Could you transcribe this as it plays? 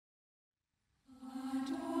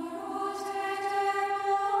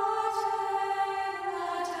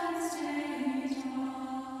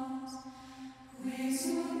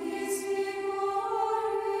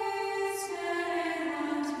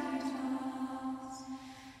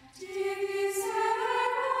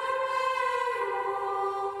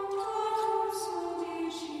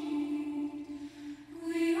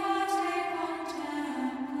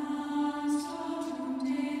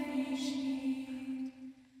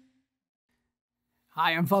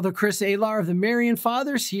Hi, I'm Father Chris Alar of the Marian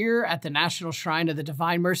Fathers here at the National Shrine of the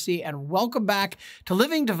Divine Mercy, and welcome back to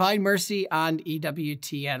Living Divine Mercy on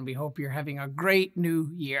EWTN. We hope you're having a great new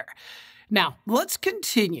year. Now, let's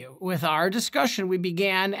continue with our discussion we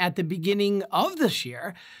began at the beginning of this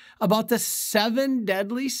year about the 7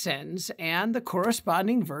 deadly sins and the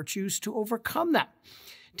corresponding virtues to overcome them.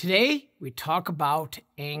 Today, we talk about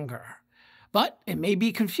anger. But it may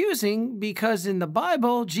be confusing because in the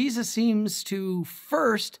Bible, Jesus seems to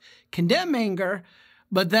first condemn anger,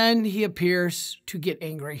 but then he appears to get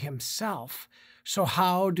angry himself. So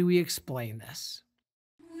how do we explain this?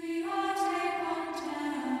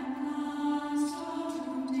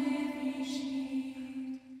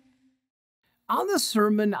 On the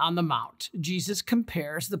Sermon on the Mount, Jesus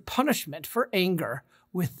compares the punishment for anger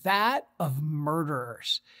with that of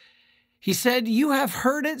murderers. He said, "You have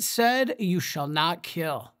heard it said, 'You shall not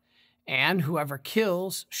kill,' and whoever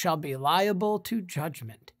kills shall be liable to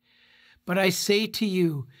judgment. But I say to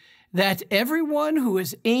you that everyone who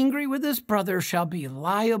is angry with his brother shall be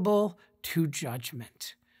liable to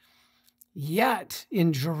judgment." Yet,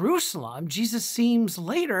 in Jerusalem, Jesus seems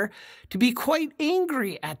later to be quite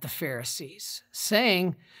angry at the Pharisees,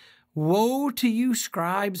 saying, "Woe to you,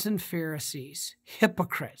 scribes and Pharisees,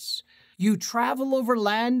 hypocrites! You travel over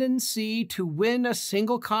land and sea to win a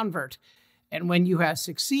single convert, and when you have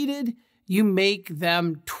succeeded, you make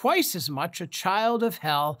them twice as much a child of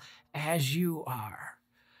hell as you are."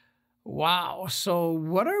 Wow, so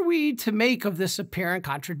what are we to make of this apparent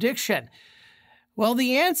contradiction? Well,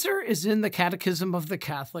 the answer is in the Catechism of the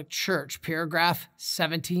Catholic Church. Paragraph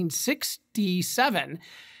 1767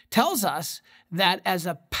 tells us that as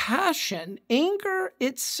a passion, anger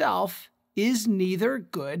itself is neither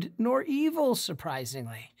good nor evil,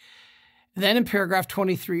 surprisingly. Then in paragraph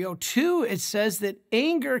 2302, it says that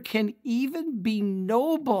anger can even be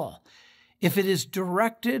noble if it is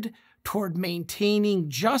directed toward maintaining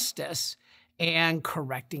justice and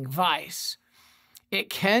correcting vice. It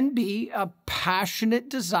can be a passionate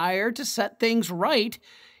desire to set things right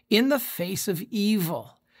in the face of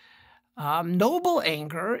evil. Noble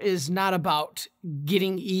anger is not about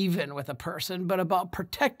getting even with a person, but about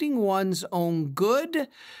protecting one's own good,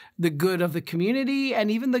 the good of the community,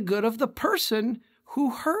 and even the good of the person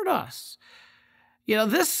who hurt us.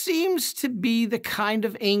 This seems to be the kind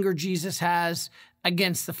of anger Jesus has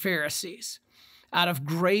against the Pharisees. Out of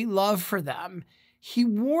great love for them, he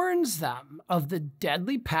warns them of the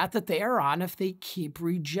deadly path that they are on if they keep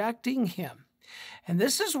rejecting him. And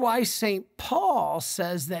this is why St. Paul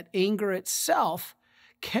says that anger itself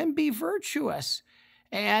can be virtuous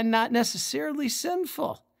and not necessarily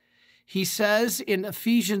sinful. He says in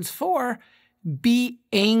Ephesians 4, "Be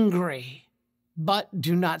angry, but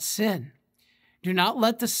do not sin. Do not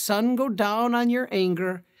let the sun go down on your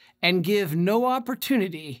anger and give no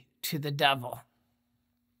opportunity to the devil."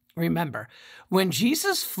 Remember, when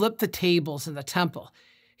Jesus flipped the tables in the temple,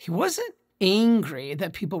 he wasn't angry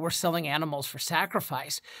that people were selling animals for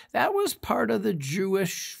sacrifice. That was part of the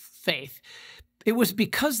Jewish faith. It was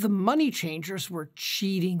because the money changers were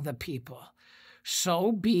cheating the people.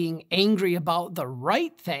 So being angry about the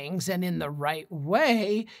right things and in the right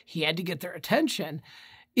way, he had to get their attention,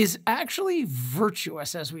 is actually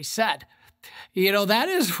virtuous, as we said. That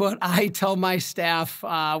is what I tell my staff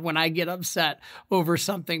when I get upset over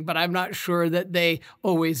something, but I'm not sure that they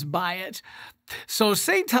always buy it. So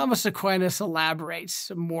St. Thomas Aquinas elaborates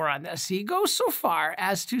more on this. He goes so far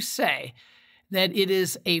as to say that it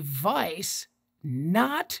is a vice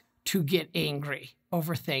not to get angry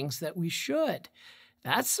over things that we should.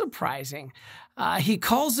 That's surprising. He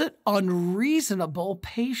calls it unreasonable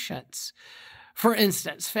patience. For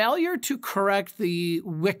instance, failure to correct the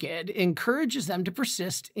wicked encourages them to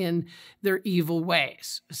persist in their evil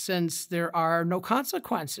ways, since there are no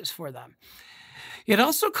consequences for them. It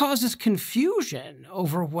also causes confusion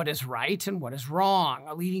over what is right and what is wrong,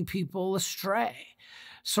 leading people astray.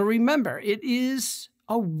 So remember, it is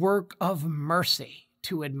a work of mercy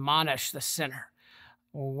to admonish the sinner.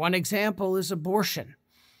 One example is abortion.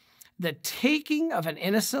 The taking of an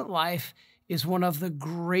innocent life is one of the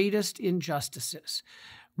greatest injustices.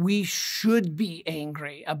 We should be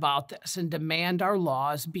angry about this and demand our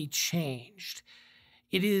laws be changed.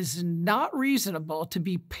 It is not reasonable to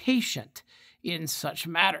be patient in such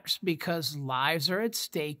matters because lives are at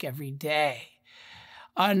stake every day.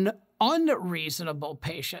 An unreasonable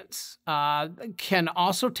patience can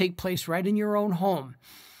also take place right in your own home.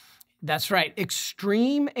 That's right.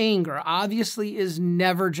 Extreme anger obviously is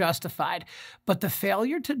never justified, but the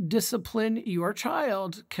failure to discipline your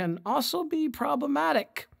child can also be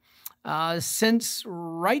problematic. Since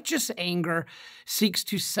righteous anger seeks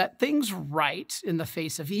to set things right in the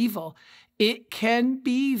face of evil, it can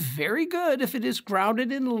be very good if it is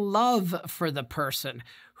grounded in love for the person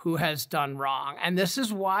who has done wrong. And this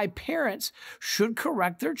is why parents should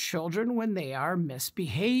correct their children when they are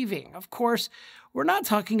misbehaving. Of course, we're not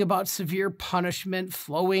talking about severe punishment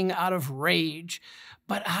flowing out of rage,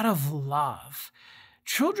 but out of love.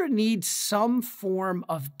 Children need some form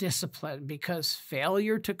of discipline because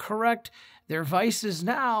failure to correct their vices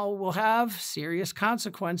now will have serious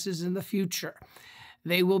consequences in the future.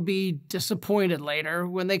 They will be disappointed later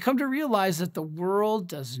when they come to realize that the world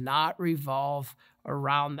does not revolve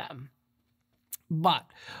around them. But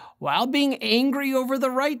while being angry over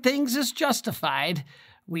the right things is justified,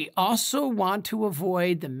 we also want to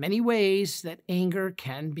avoid the many ways that anger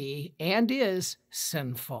can be and is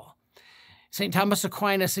sinful. St. Thomas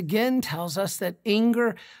Aquinas again tells us that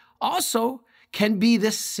anger also can be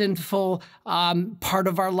this sinful part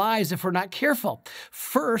of our lives if we're not careful.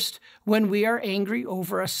 First, when we are angry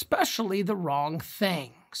over especially the wrong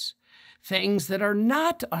things that are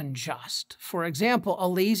not unjust. For example, a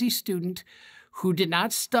lazy student who did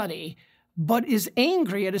not study but is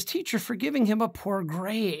angry at his teacher for giving him a poor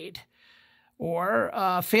grade. Or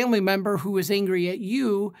a family member who is angry at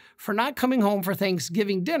you for not coming home for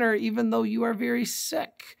Thanksgiving dinner, even though you are very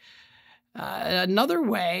sick. Another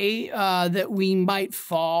way that we might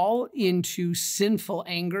fall into sinful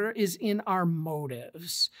anger is in our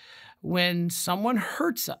motives. When someone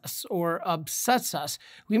hurts us or upsets us,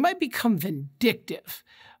 we might become vindictive,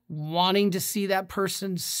 wanting to see that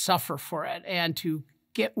person suffer for it and to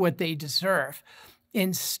get what they deserve.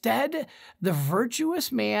 Instead, the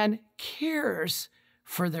virtuous man cares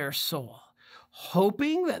for their soul,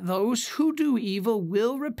 hoping that those who do evil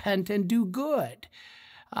will repent and do good.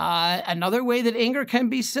 Another way that anger can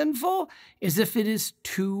be sinful is if it is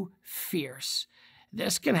too fierce.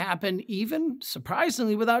 This can happen even,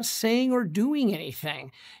 surprisingly, without saying or doing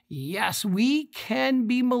anything. Yes, we can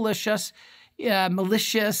be malicious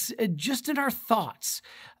just in our thoughts,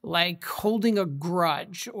 like holding a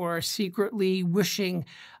grudge or secretly wishing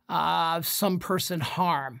some person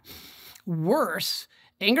harm. Worse,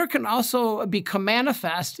 anger can also become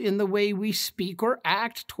manifest in the way we speak or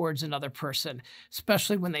act towards another person,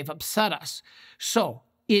 especially when they've upset us. So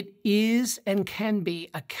it is and can be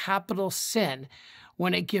a capital sin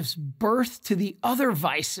when it gives birth to the other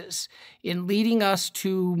vices in leading us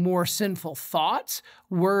to more sinful thoughts,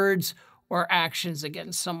 words, or actions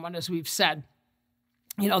against someone, as we've said.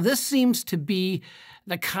 This seems to be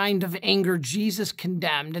the kind of anger Jesus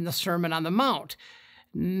condemned in the Sermon on the Mount,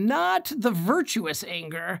 not the virtuous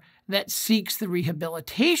anger that seeks the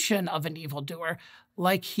rehabilitation of an evildoer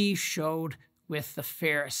like he showed with the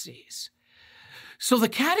Pharisees. So the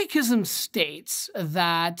Catechism states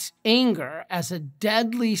that anger as a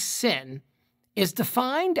deadly sin is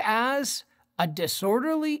defined as a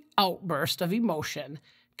disorderly outburst of emotion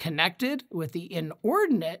connected with the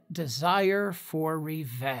inordinate desire for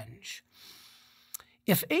revenge.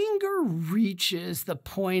 If anger reaches the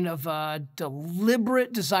point of a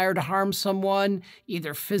deliberate desire to harm someone,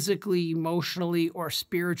 either physically, emotionally, or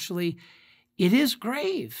spiritually, it is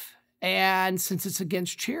grave. And since it's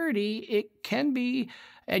against charity, it can be,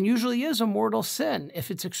 and usually is, a mortal sin if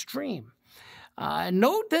it's extreme.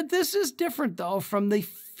 Note that this is different, though, from the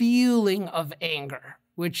feeling of anger,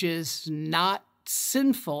 which is not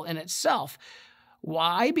sinful in itself.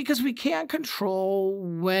 Why? Because we can't control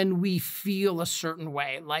when we feel a certain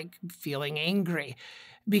way, like feeling angry,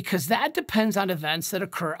 because that depends on events that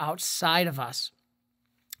occur outside of us.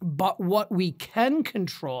 But what we can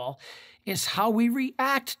control is how we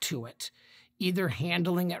react to it, either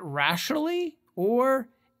handling it rationally or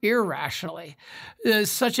irrationally,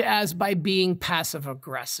 such as by being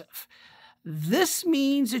passive-aggressive. This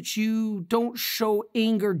means that you don't show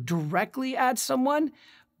anger directly at someone,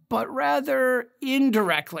 but rather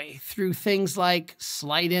indirectly through things like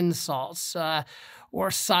slight insults or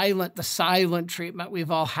the silent treatment. We've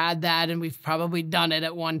all had that, and we've probably done it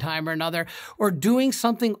at one time or another, or doing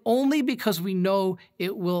something only because we know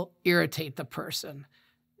it will irritate the person.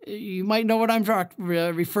 You might know what I'm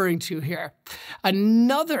referring to here.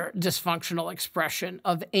 Another dysfunctional expression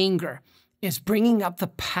of anger is bringing up the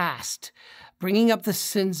past, bringing up the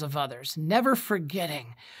sins of others, never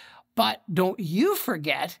forgetting. But don't you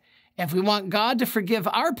forget, if we want God to forgive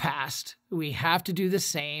our past, we have to do the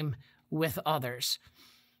same with others.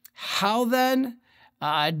 How then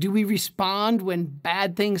do we respond when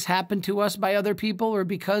bad things happen to us by other people or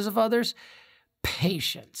because of others?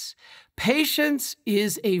 patience. Patience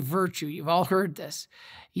is a virtue. You've all heard this.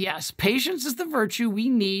 Yes, patience is the virtue we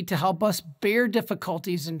need to help us bear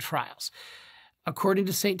difficulties and trials. According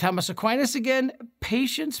to St. Thomas Aquinas again,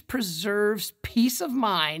 patience preserves peace of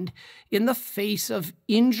mind in the face of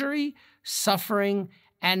injury, suffering,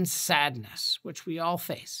 and sadness, which we all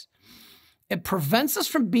face. It prevents us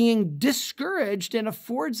from being discouraged and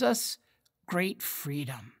affords us great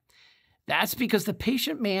freedom. That's because the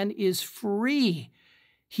patient man is free.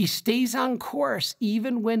 He stays on course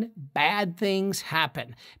even when bad things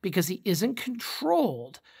happen because he isn't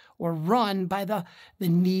controlled or run by the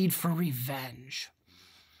need for revenge.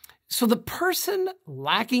 So the person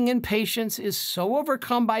lacking in patience is so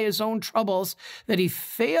overcome by his own troubles that he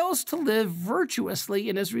fails to live virtuously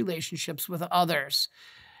in his relationships with others.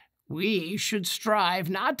 We should strive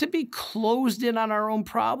not to be closed in on our own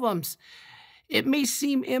problems. It may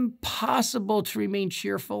seem impossible to remain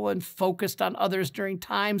cheerful and focused on others during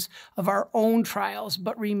times of our own trials,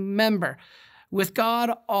 but remember, with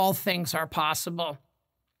God, all things are possible.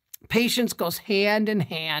 Patience goes hand in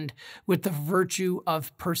hand with the virtue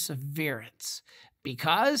of perseverance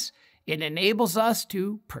because it enables us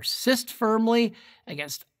to persist firmly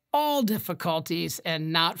against all difficulties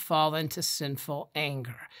and not fall into sinful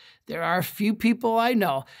anger. There are a few people I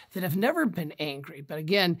know that have never been angry, but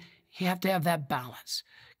again, you have to have that balance,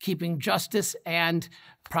 keeping justice and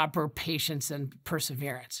proper patience and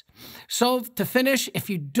perseverance. So to finish, if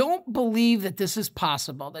you don't believe that this is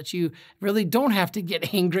possible, that you really don't have to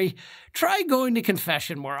get angry, try going to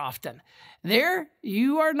confession more often. There,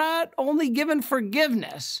 you are not only given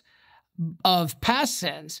forgiveness of past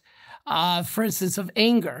sins, for instance, of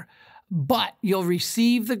anger, but you'll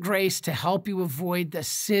receive the grace to help you avoid the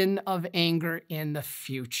sin of anger in the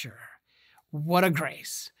future. What a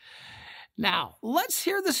grace. Now, let's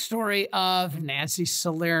hear the story of Nancy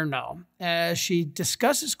Salerno as she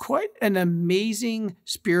discusses quite an amazing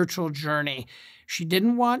spiritual journey. She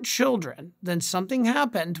didn't want children. Then something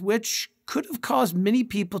happened which could have caused many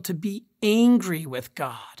people to be angry with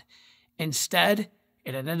God. Instead,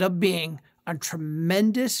 it ended up being a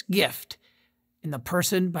tremendous gift in the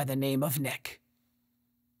person by the name of Nick.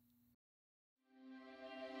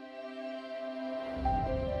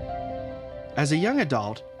 As a young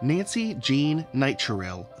adult, Nancy Jean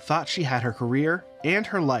Nighterill thought she had her career and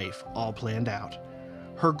her life all planned out.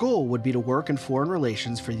 Her goal would be to work in foreign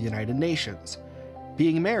relations for the United Nations.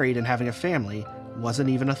 Being married and having a family wasn't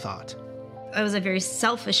even a thought. I was a very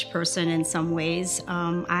selfish person in some ways.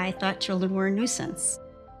 I thought children were a nuisance.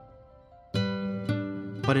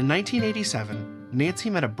 But in 1987, Nancy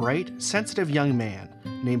met a bright, sensitive young man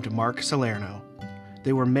named Mark Salerno.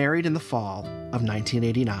 They were married in the fall of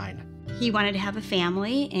 1989. He wanted to have a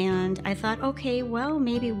family, and I thought, okay, well,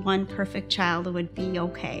 maybe one perfect child would be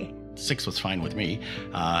okay. 6 was fine with me,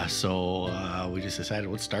 so we just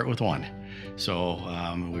decided let's start with 1. So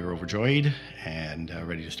we were overjoyed and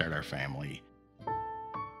ready to start our family.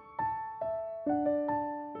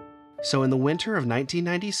 So in the winter of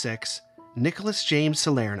 1996, Nicholas James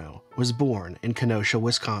Salerno was born in Kenosha,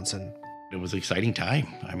 Wisconsin. It was an exciting time.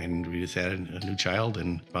 I mean, we just had a new child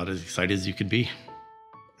and about as excited as you could be.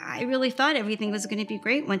 I really thought everything was going to be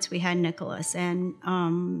great once we had Nicholas, and,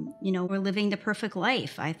 we're living the perfect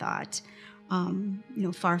life, I thought,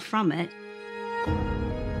 far from it.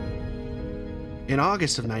 In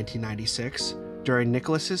August of 1996, during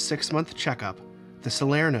Nicholas's 6-month checkup, the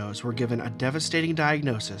Salernos were given a devastating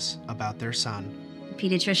diagnosis about their son. The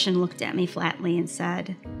pediatrician looked at me flatly and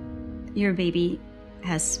said, "Your baby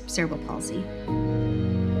has cerebral palsy."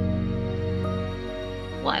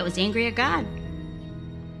 Well, I was angry at God.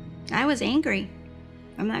 I was angry.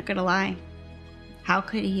 I'm not going to lie. How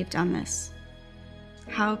could he have done this?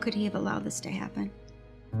 How could he have allowed this to happen?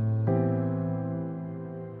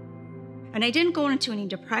 And I didn't go into any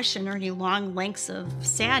depression or any long lengths of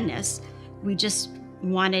sadness. We just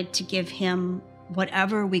wanted to give him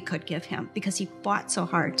whatever we could give him because he fought so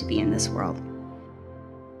hard to be in this world.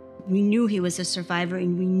 We knew he was a survivor,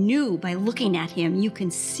 and we knew by looking at him, you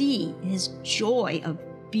can see his joy of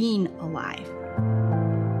being alive.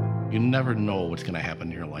 You never know what's going to happen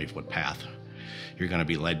in your life, what path you're going to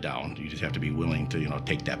be led down. You just have to be willing to,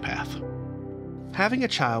 take that path. Having a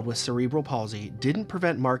child with cerebral palsy didn't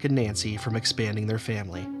prevent Mark and Nancy from expanding their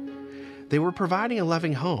family. They were providing a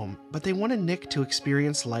loving home, but they wanted Nick to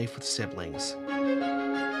experience life with siblings.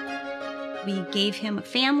 We gave him a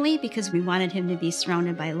family because we wanted him to be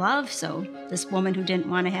surrounded by love. So this woman who didn't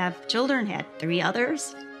want to have children had 3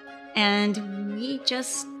 others. And we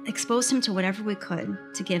just exposed him to whatever we could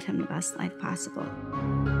to give him the best life possible.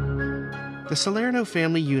 The Salerno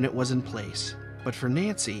family unit was in place, but for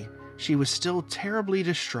Nancy, she was still terribly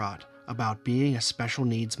distraught about being a special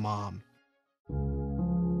needs mom.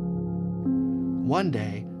 One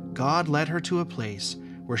day, God led her to a place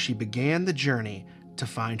where she began the journey to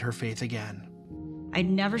find her faith again. I'd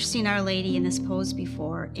never seen Our Lady in this pose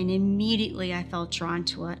before, and immediately I felt drawn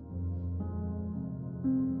to it.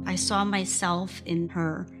 I saw myself in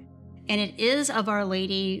her, and it is of Our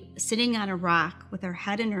Lady sitting on a rock with her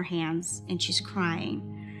head in her hands, and she's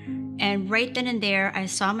crying. And right then and there, I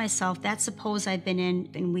saw myself. That's the pose I've been in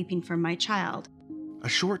and weeping for my child. A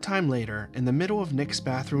short time later, in the middle of Nick's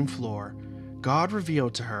bathroom floor, God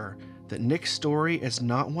revealed to her that Nick's story is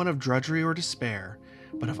not one of drudgery or despair,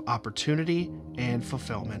 but of opportunity and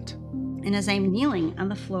fulfillment. And as I'm kneeling on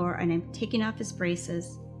the floor and I'm taking off his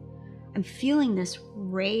braces, I'm feeling this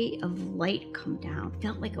ray of light come down. It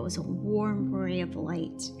felt like it was a warm ray of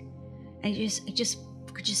light. I just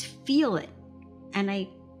could just feel it. And I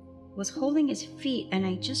was holding his feet, and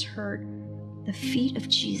I just heard the feet of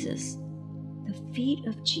Jesus. The feet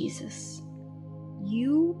of Jesus.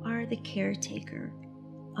 You are the caretaker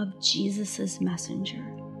of Jesus's messenger.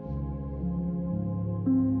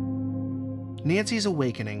 Nancy's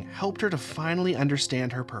awakening helped her to finally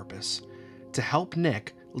understand her purpose, to help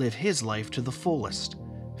Nick live his life to the fullest,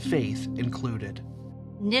 faith included.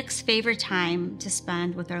 Nick's favorite time to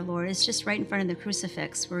spend with our Lord is just right in front of the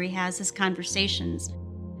crucifix, where he has his conversations.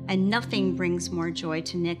 And nothing brings more joy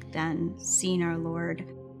to Nick than seeing our Lord.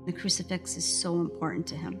 The crucifix is so important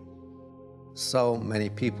to him. So many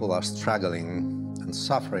people are struggling and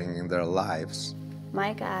suffering in their lives.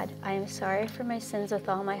 My God, I am sorry for my sins with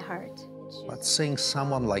all my heart. But seeing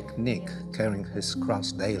someone like Nick carrying his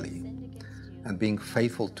cross daily and being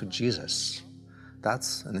faithful to Jesus,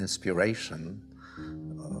 that's an inspiration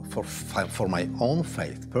for my own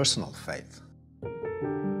faith, personal faith.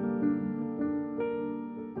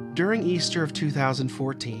 During Easter of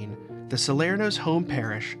 2014, the Salerno's home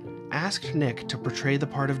parish asked Nick to portray the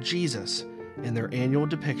part of Jesus in their annual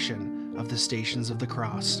depiction of the Stations of the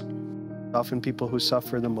Cross. Often people who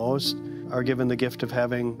suffer the most are given the gift of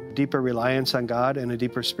having deeper reliance on God and a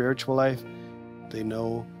deeper spiritual life. They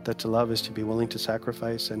know that to love is to be willing to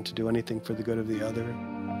sacrifice and to do anything for the good of the other.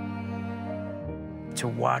 To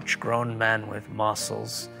watch grown men with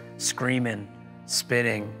muscles screaming,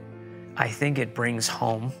 spitting, I think it brings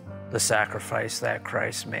home the sacrifice that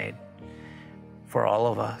Christ made for all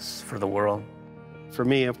of us, for the world. For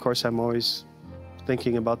me, of course, I'm always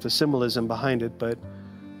thinking about the symbolism behind it, but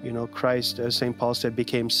Christ, as St. Paul said,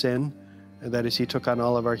 became sin. And that is, he took on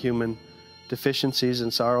all of our human deficiencies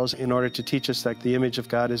and sorrows in order to teach us that the image of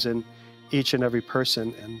God is in each and every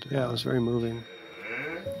person. And yeah, it was very moving.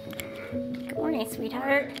 Good morning,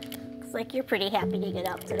 sweetheart. Looks like you're pretty happy to get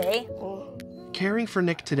up today. Caring for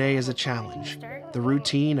Nick today is a challenge. The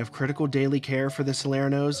routine of critical daily care for the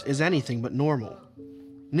Salernos is anything but normal.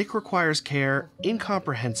 Nick requires care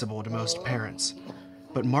incomprehensible to most parents,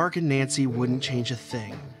 but Mark and Nancy wouldn't change a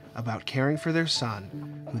thing about caring for their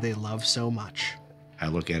son, who they love so much. I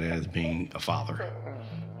look at it as being a father.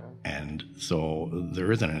 And so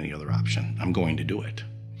there isn't any other option. I'm going to do it.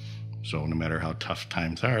 So no matter how tough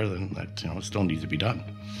times are, then that, it still needs to be done.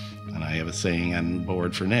 And I have a saying on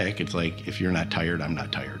board for Nick, it's like, if you're not tired, I'm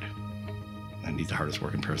not tired. And he's the hardest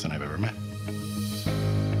working person I've ever met.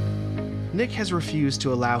 Nick has refused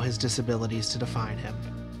to allow his disabilities to define him.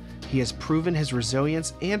 He has proven his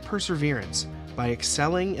resilience and perseverance by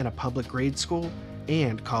excelling in a public grade school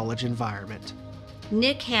and college environment.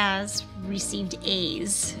 Nick has received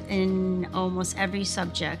A's in almost every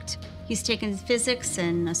subject. He's taken physics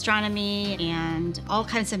and astronomy and all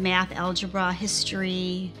kinds of math, algebra,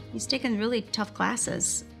 history. He's taken really tough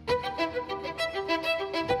classes.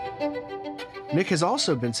 Nick has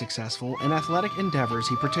also been successful in athletic endeavors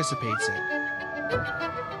he participates in.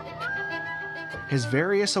 His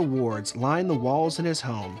various awards line the walls in his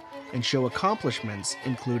home and show accomplishments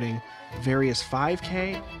including various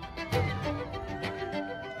 5K,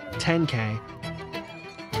 10K,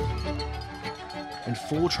 and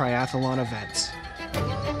full triathlon events.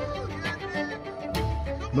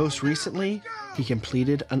 Most recently, he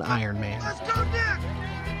completed an Ironman.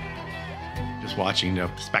 Just watching the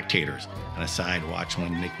spectators on the side watch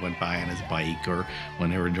when Nick went by on his bike, or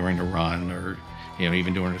when they were doing a run, or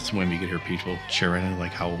even during a swim, you could hear people cheering and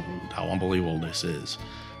like how unbelievable this is.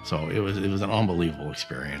 So it was an unbelievable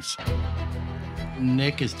experience.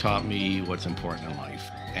 Nick has taught me what's important in life,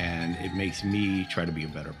 and it makes me try to be a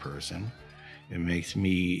better person. It makes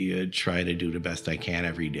me try to do the best I can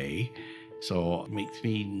every day. So it makes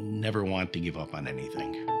me never want to give up on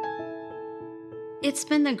anything. It's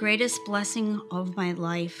been the greatest blessing of my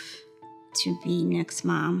life to be Nick's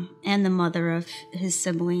mom and the mother of his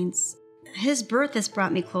siblings. His birth has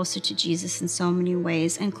brought me closer to Jesus in so many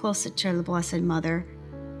ways and closer to the Blessed Mother.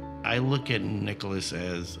 I look at Nicholas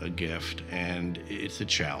as a gift, and it's a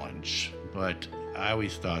challenge, but I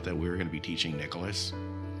always thought that we were going to be teaching Nicholas,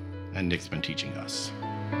 and Nick's been teaching us.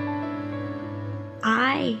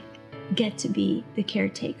 I get to be the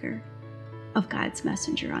caretaker of God's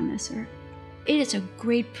messenger on this earth. It is a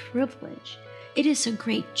great privilege. It is a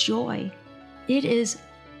great joy. It is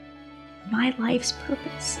my life's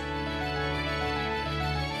purpose.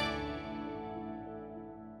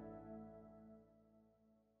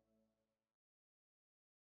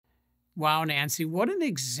 Wow, Nancy, what an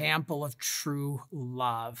example of true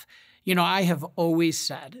love. You know, I have always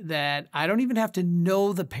said that I don't even have to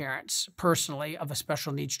know the parents personally of a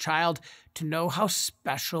special needs child to know how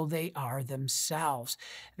special they are themselves.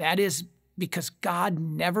 That is because God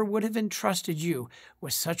never would have entrusted you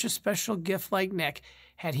with such a special gift like Nick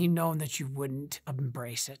had he known that you wouldn't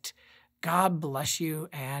embrace it. God bless you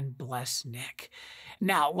and bless Nick.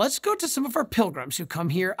 Now, let's go to some of our pilgrims who come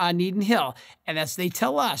here on Eden Hill, and as they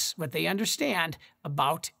tell us what they understand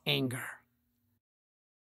about anger.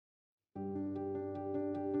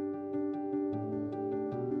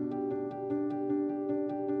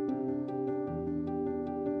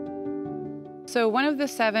 So one of the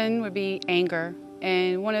 7 would be anger.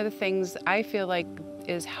 And one of the things I feel like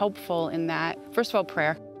is helpful in that, first of all,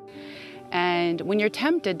 prayer. And when you're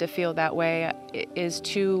tempted to feel that way, is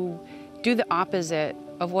to do the opposite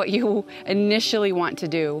of what you initially want to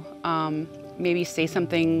do. Maybe say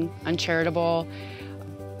something uncharitable,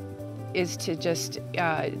 is to just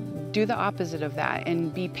do the opposite of that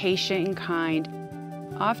and be patient and kind.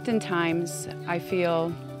 Oftentimes, I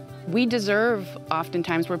feel we deserve, I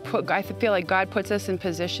feel like God puts us in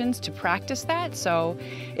positions to practice that. So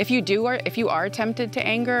if you are tempted to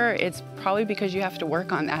anger, it's probably because you have to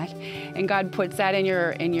work on that. And God puts that in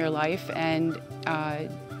your life, and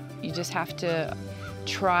you just have to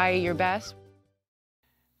try your best.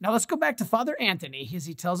 Now let's go back to Father Anthony as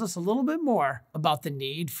he tells us a little bit more about the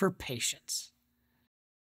need for patience.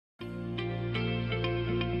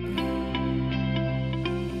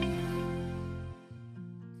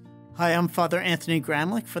 Hi, I'm Father Anthony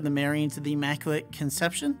Gramlich for the Marians of the Immaculate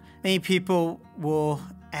Conception. Many people will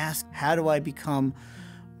ask, how do I become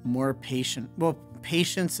more patient? Well,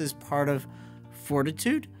 patience is part of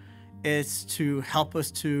fortitude. It's to help us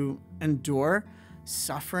to endure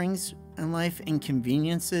sufferings in life,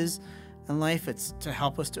 inconveniences in life. It's to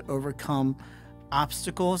help us to overcome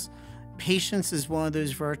obstacles. Patience is one of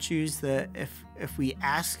those virtues that if we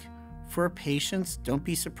ask for patience, don't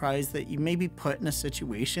be surprised that you may be put in a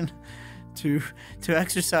situation to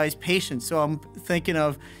exercise patience. So I'm thinking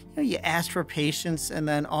of, you ask for patience and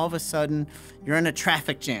then all of a sudden you're in a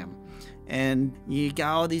traffic jam and you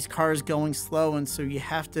got all these cars going slow, and so you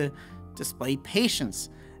have to display patience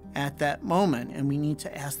at that moment. And we need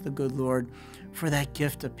to ask the good Lord for that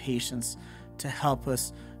gift of patience to help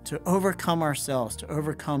us to overcome ourselves, to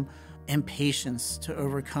overcome impatience, to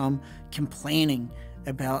overcome complaining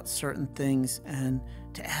about certain things, and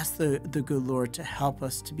to ask the good Lord to help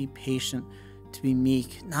us to be patient, to be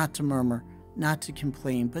meek, not to murmur, not to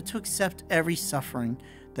complain, but to accept every suffering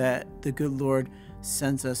that the good Lord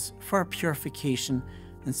sends us for our purification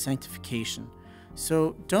and sanctification.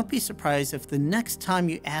 So don't be surprised if the next time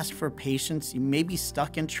you ask for patience, you may be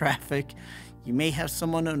stuck in traffic, you may have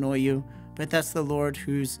someone annoy you, but that's the Lord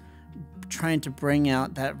who's trying to bring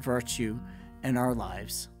out that virtue in our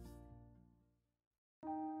lives.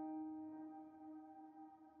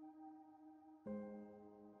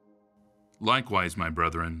 Likewise, my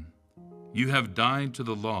brethren, you have died to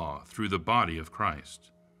the law through the body of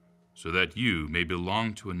Christ, so that you may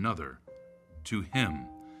belong to another, to him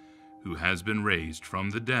who has been raised from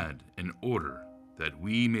the dead, in order that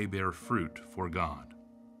we may bear fruit for God.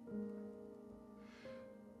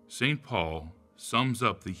 St. Paul sums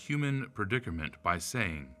up the human predicament by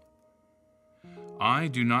saying, I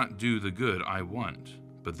do not do the good I want,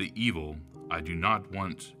 but the evil I do not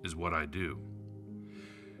want is what I do.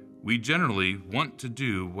 We generally want to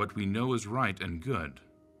do what we know is right and good,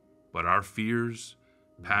 but our fears,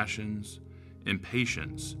 passions,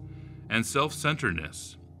 impatience, and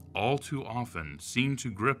self-centeredness all too often seem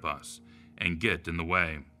to grip us and get in the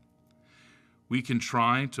way. We can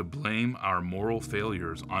try to blame our moral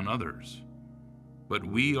failures on others, but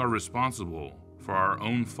we are responsible for our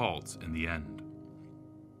own faults in the end.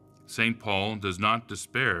 St. Paul does not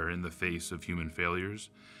despair in the face of human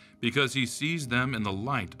failures, because he sees them in the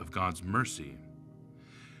light of God's mercy.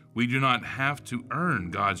 We do not have to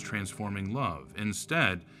earn God's transforming love.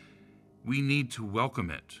 Instead, we need to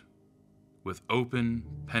welcome it. with open,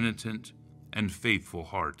 penitent, and faithful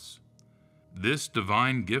hearts. This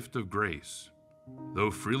divine gift of grace,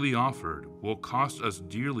 though freely offered, will cost us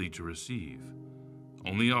dearly to receive.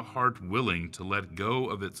 Only a heart willing to let go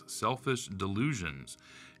of its selfish delusions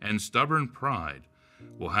and stubborn pride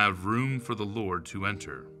will have room for the Lord to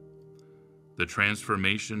enter. The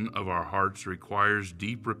transformation of our hearts requires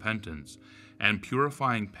deep repentance and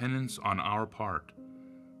purifying penance on our part,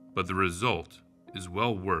 but the result is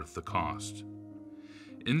well worth the cost.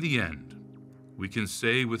 In the end, we can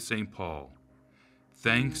say with St. Paul,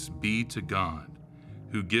 "Thanks be to God,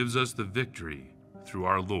 who gives us the victory through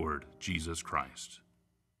our Lord Jesus Christ."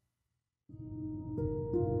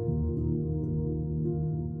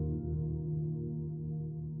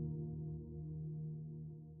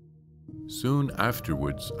 Soon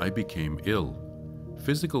afterwards, I became ill.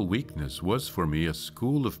 Physical weakness was for me a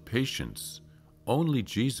school of patience. Only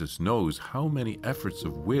Jesus knows how many efforts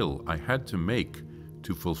of will I had to make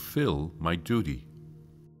to fulfill my duty.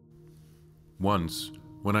 Once,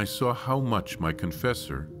 when I saw how much my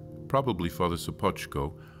confessor, probably Father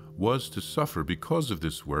Sopochko, was to suffer because of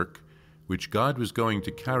this work, which God was going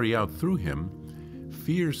to carry out through him,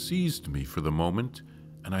 fear seized me for the moment,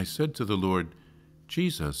 and I said to the Lord,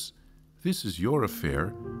 "Jesus, this is your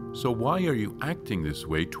affair, so why are you acting this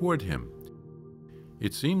way toward him?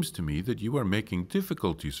 It seems to me that you are making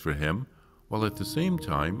difficulties for him, while at the same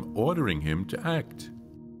time ordering him to act.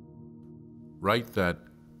 Write that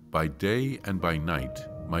by day and by night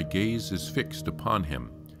my gaze is fixed upon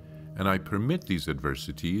him, and I permit these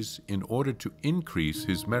adversities in order to increase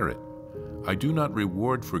his merit. I do not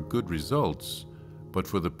reward for good results, but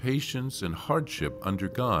for the patience and hardship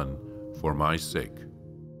undergone for my sake."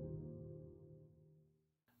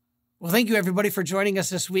 Well, thank you, everybody, for joining us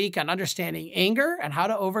this week on understanding anger and how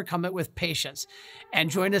to overcome it with patience. And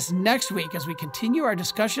join us next week as we continue our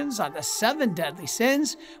discussions on the 7 deadly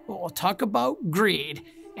sins, where we'll talk about greed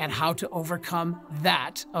and how to overcome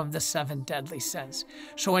that of the 7 deadly sins.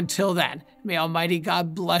 So until then, may Almighty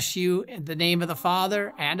God bless you in the name of the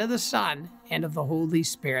Father, and of the Son, and of the Holy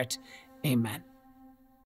Spirit. Amen.